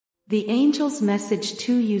The angel's message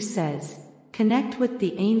to you says, connect with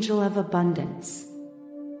the angel of abundance.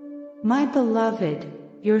 My beloved,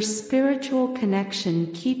 your spiritual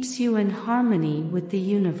connection keeps you in harmony with the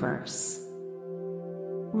universe.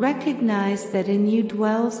 Recognize that in you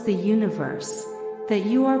dwells the universe, that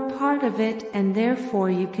you are part of it, and therefore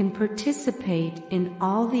you can participate in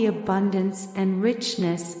all the abundance and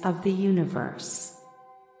richness of the universe.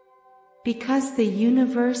 Because the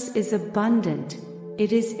universe is abundant,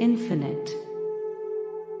 it is infinite.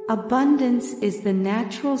 Abundance is the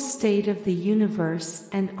natural state of the universe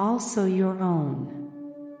and also your own.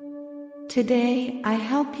 Today, I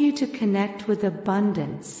help you to connect with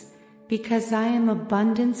abundance, because I am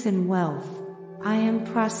abundance and wealth, I am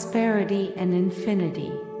prosperity and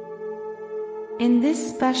infinity. In this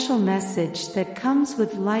special message that comes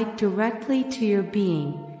with light directly to your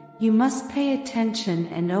being, you must pay attention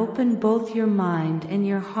and open both your mind and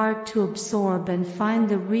your heart to absorb and find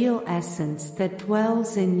the real essence that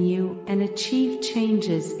dwells in you and achieve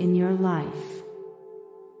changes in your life.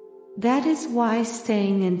 That is why,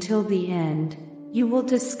 staying until the end, you will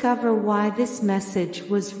discover why this message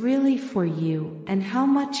was really for you and how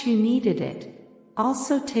much you needed it.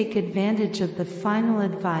 Also take advantage of the final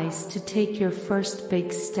advice to take your first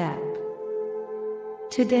big step.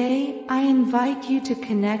 Today, I invite you to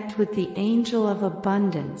connect with the angel of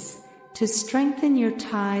abundance, to strengthen your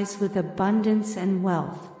ties with abundance and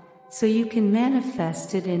wealth, so you can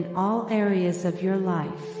manifest it in all areas of your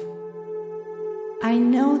life. I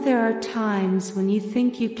know there are times when you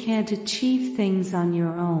think you can't achieve things on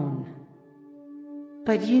your own.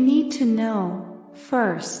 But you need to know,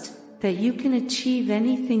 first, that you can achieve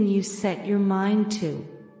anything you set your mind to.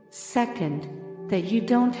 Second, that you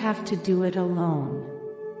don't have to do it alone.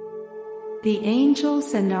 The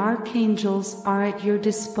angels and archangels are at your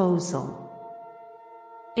disposal.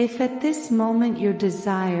 If at this moment your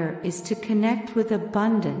desire is to connect with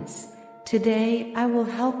abundance, today I will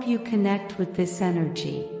help you connect with this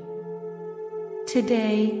energy.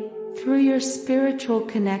 Today, through your spiritual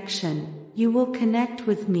connection, you will connect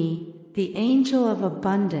with me, the angel of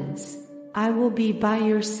abundance. I will be by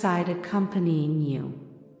your side accompanying you.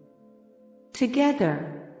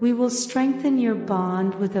 Together, we will strengthen your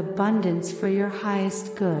bond with abundance for your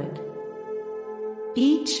highest good.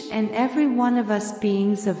 Each and every one of us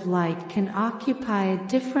beings of light can occupy a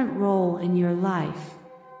different role in your life.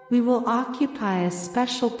 We will occupy a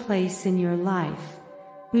special place in your life.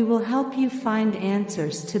 We will help you find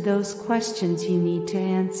answers to those questions you need to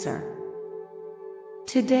answer.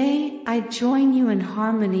 Today, I join you in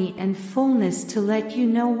harmony and fullness to let you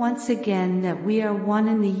know once again that we are one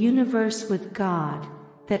in the universe with God,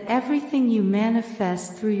 that everything you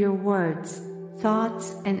manifest through your words,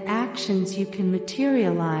 thoughts, and actions you can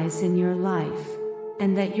materialize in your life,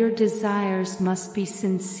 and that your desires must be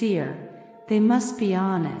sincere, they must be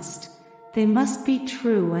honest, they must be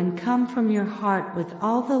true and come from your heart with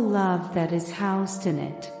all the love that is housed in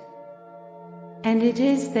it. And it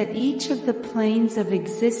is that each of the planes of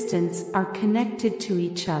existence are connected to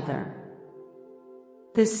each other.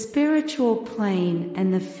 The spiritual plane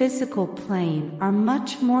and the physical plane are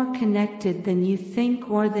much more connected than you think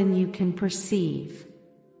or than you can perceive.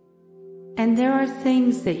 And there are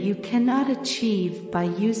things that you cannot achieve by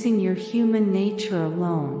using your human nature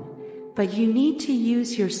alone, but you need to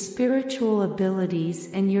use your spiritual abilities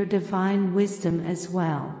and your divine wisdom as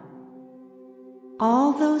well.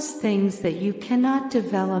 All those things that you cannot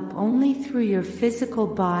develop only through your physical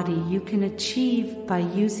body you can achieve by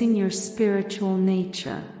using your spiritual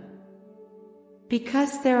nature.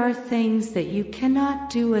 Because there are things that you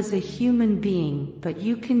cannot do as a human being but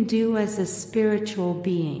you can do as a spiritual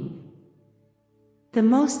being. The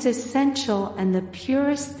most essential and the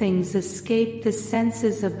purest things escape the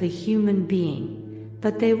senses of the human being,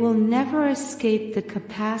 but they will never escape the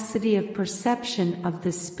capacity of perception of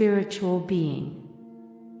the spiritual being.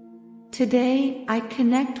 Today, I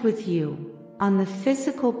connect with you, on the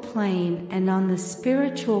physical plane and on the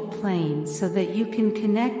spiritual plane so that you can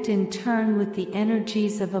connect in turn with the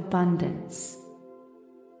energies of abundance.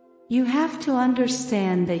 You have to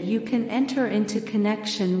understand that you can enter into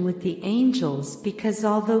connection with the angels because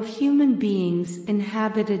although human beings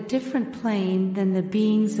inhabit a different plane than the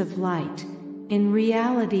beings of light, in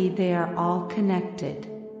reality they are all connected.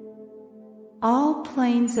 All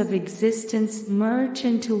planes of existence merge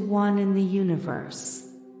into one in the universe.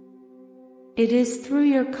 It is through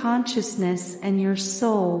your consciousness and your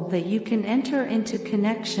soul that you can enter into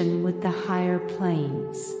connection with the higher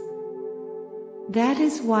planes. That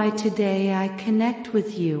is why today I connect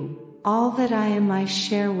with you. All that I am I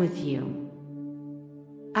share with you.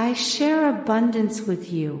 I share abundance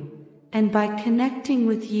with you, and by connecting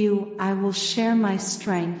with you, I will share my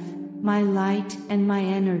strength, my light, and my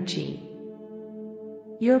energy.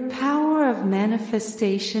 Your power of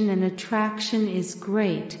manifestation and attraction is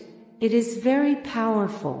great. It is very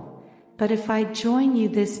powerful, but if I join you,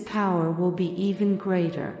 this power will be even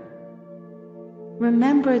greater.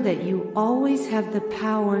 Remember that you always have the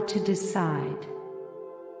power to decide.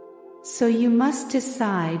 So you must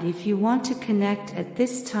decide if you want to connect at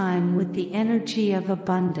this time with the energy of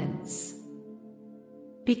abundance.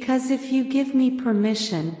 Because if you give me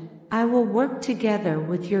permission, I will work together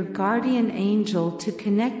with your guardian angel to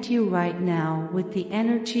connect you right now with the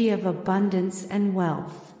energy of abundance and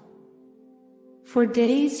wealth. For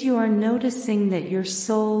days you are noticing that your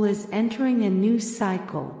soul is entering a new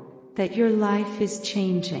cycle, that your life is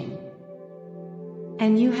changing.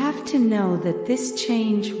 And you have to know that this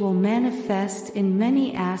change will manifest in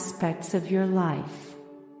many aspects of your life.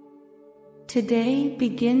 Today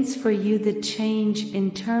begins for you the change in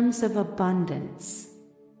terms of abundance.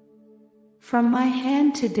 From my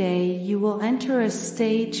hand today you will enter a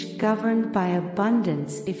stage governed by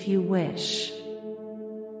abundance if you wish.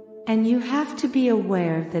 And you have to be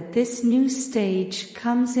aware that this new stage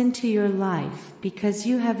comes into your life because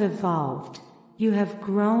you have evolved. You have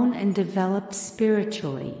grown and developed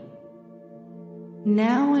spiritually.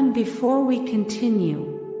 Now and before we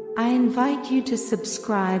continue, I invite you to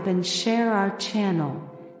subscribe and share our channel.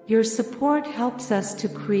 Your support helps us to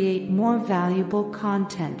create more valuable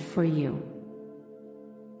content for you.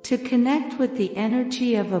 To connect with the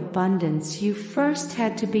energy of abundance, you first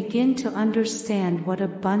had to begin to understand what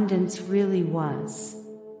abundance really was.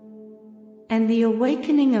 And the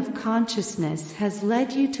awakening of consciousness has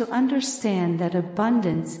led you to understand that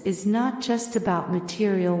abundance is not just about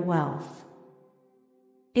material wealth.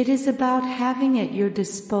 It is about having at your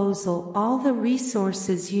disposal all the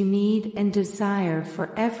resources you need and desire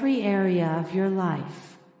for every area of your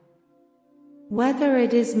life. Whether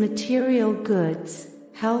it is material goods,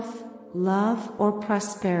 health, love, or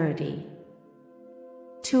prosperity.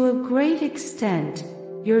 To a great extent,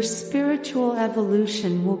 your spiritual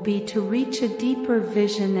evolution will be to reach a deeper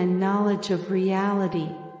vision and knowledge of reality,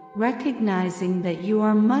 recognizing that you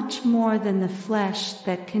are much more than the flesh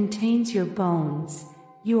that contains your bones.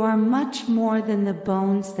 You are much more than the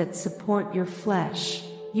bones that support your flesh.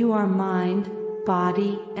 You are mind,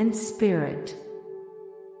 body, and spirit.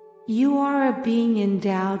 You are a being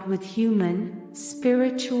endowed with human,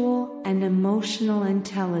 spiritual, and emotional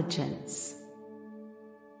intelligence.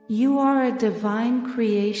 You are a divine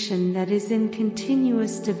creation that is in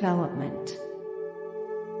continuous development.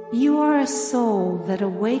 You are a soul that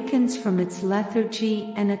awakens from its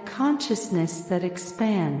lethargy and a consciousness that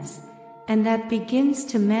expands, and that begins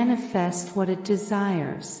to manifest what it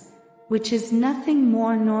desires, which is nothing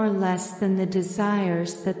more nor less than the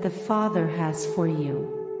desires that the Father has for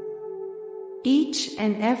you. Each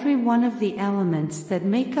and every one of the elements that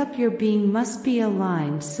make up your being must be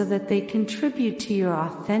aligned so that they contribute to your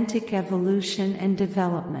authentic evolution and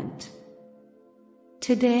development.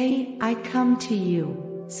 Today, I come to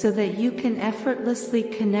you so that you can effortlessly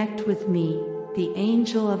connect with me, the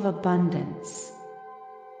Angel of Abundance.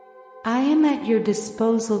 I am at your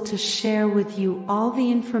disposal to share with you all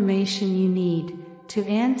the information you need to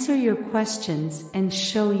answer your questions and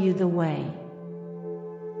show you the way.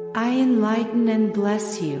 I enlighten and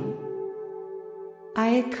bless you. I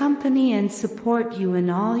accompany and support you in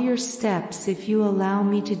all your steps if you allow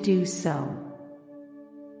me to do so.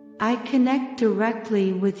 I connect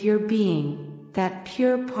directly with your being, that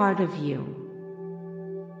pure part of you.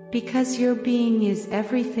 Because your being is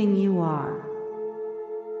everything you are.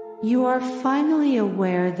 You are finally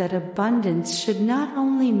aware that abundance should not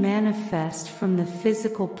only manifest from the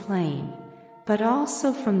physical plane, but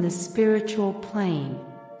also from the spiritual plane,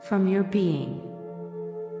 from your being.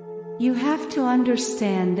 You have to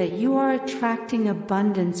understand that you are attracting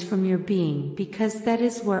abundance from your being because that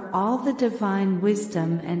is where all the divine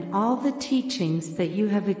wisdom and all the teachings that you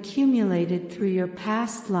have accumulated through your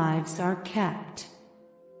past lives are kept.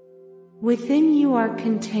 Within you are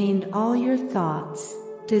contained all your thoughts,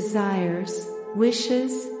 desires,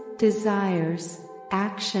 wishes,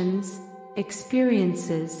 actions,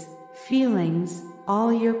 experiences, feelings,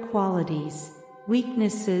 all your qualities,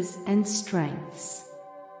 weaknesses, and strengths.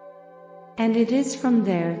 And it is from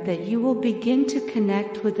there that you will begin to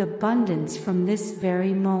connect with abundance from this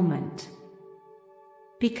very moment.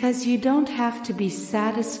 Because you don't have to be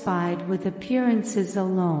satisfied with appearances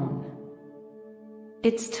alone.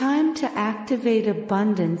 It's time to activate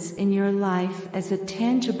abundance in your life as a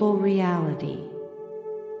tangible reality.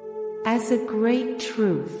 As a great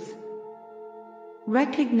truth.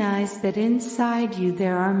 Recognize that inside you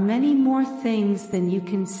there are many more things than you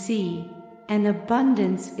can see, and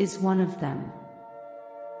abundance is one of them.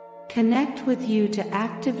 Connect with you to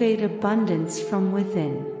activate abundance from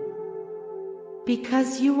within.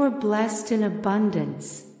 Because you were blessed in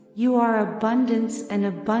abundance, you are abundance, and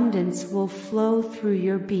abundance will flow through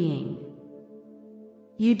your being.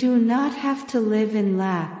 You do not have to live in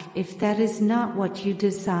lack if that is not what you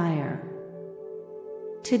desire.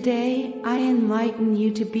 Today, I enlighten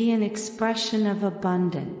you to be an expression of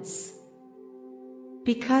abundance.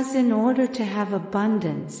 Because in order to have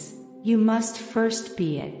abundance, you must first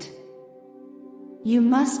be it. You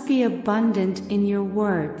must be abundant in your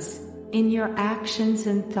words, in your actions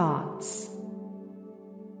and thoughts.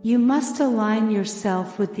 You must align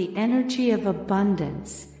yourself with the energy of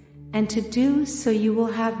abundance, and to do so you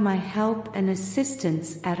will have my help and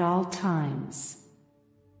assistance at all times.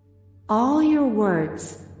 All your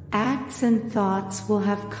words, acts and thoughts will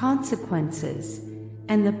have consequences,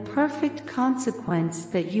 and the perfect consequence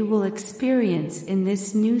that you will experience in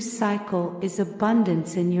this new cycle is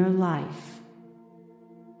abundance in your life.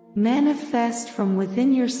 Manifest from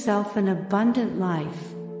within yourself an abundant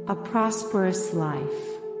life, a prosperous life.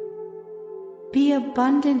 Be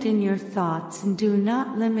abundant in your thoughts and do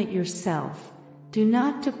not limit yourself, do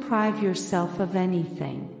not deprive yourself of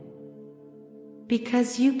anything.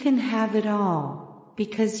 Because you can have it all,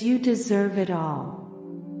 because you deserve it all.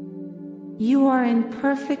 You are in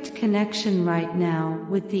perfect connection right now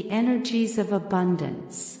with the energies of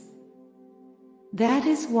abundance. That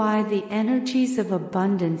is why the energies of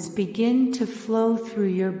abundance begin to flow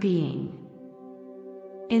through your being.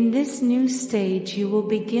 In this new stage you will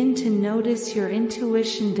begin to notice your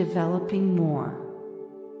intuition developing more.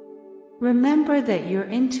 Remember that your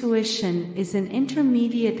intuition is an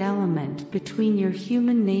intermediate element between your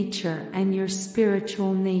human nature and your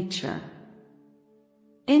spiritual nature.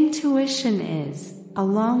 Intuition is,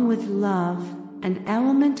 along with love, an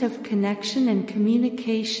element of connection and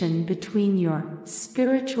communication between your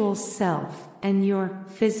spiritual self and your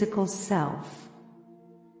physical self.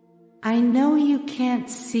 I know you can't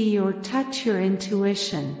see or touch your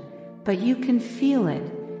intuition, but you can feel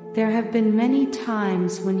it. There have been many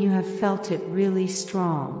times when you have felt it really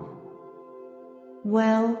strong.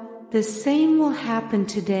 Well, the same will happen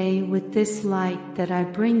today with this light that I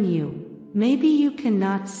bring you. Maybe you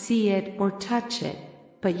cannot see it or touch it,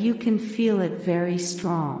 but you can feel it very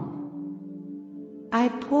strong. I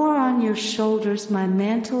pour on your shoulders my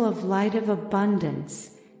mantle of light of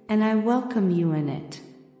abundance, and I welcome you in it.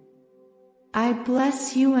 I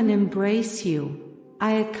bless you and embrace you.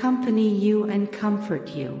 I accompany you and comfort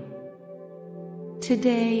you.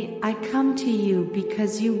 Today, I come to you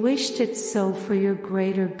because you wished it so for your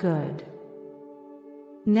greater good.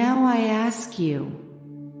 Now I ask you,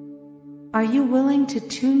 are you willing to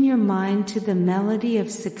tune your mind to the melody of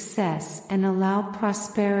success and allow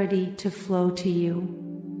prosperity to flow to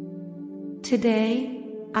you? Today,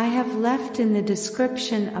 I have left in the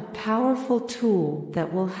description a powerful tool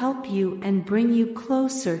that will help you and bring you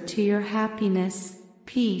closer to your happiness,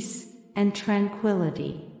 peace, and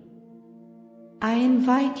tranquility. I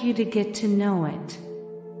invite you to get to know it.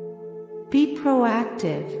 Be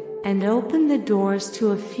proactive and open the doors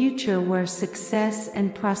to a future where success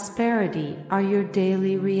and prosperity are your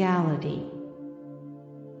daily reality.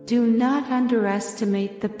 Do not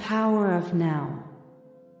underestimate the power of now.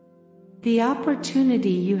 The opportunity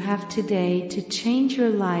you have today to change your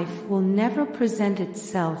life will never present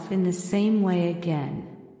itself in the same way again.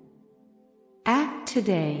 Act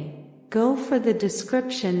today, go for the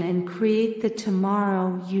description and create the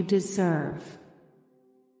tomorrow you deserve.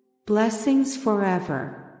 Blessings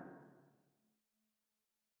forever.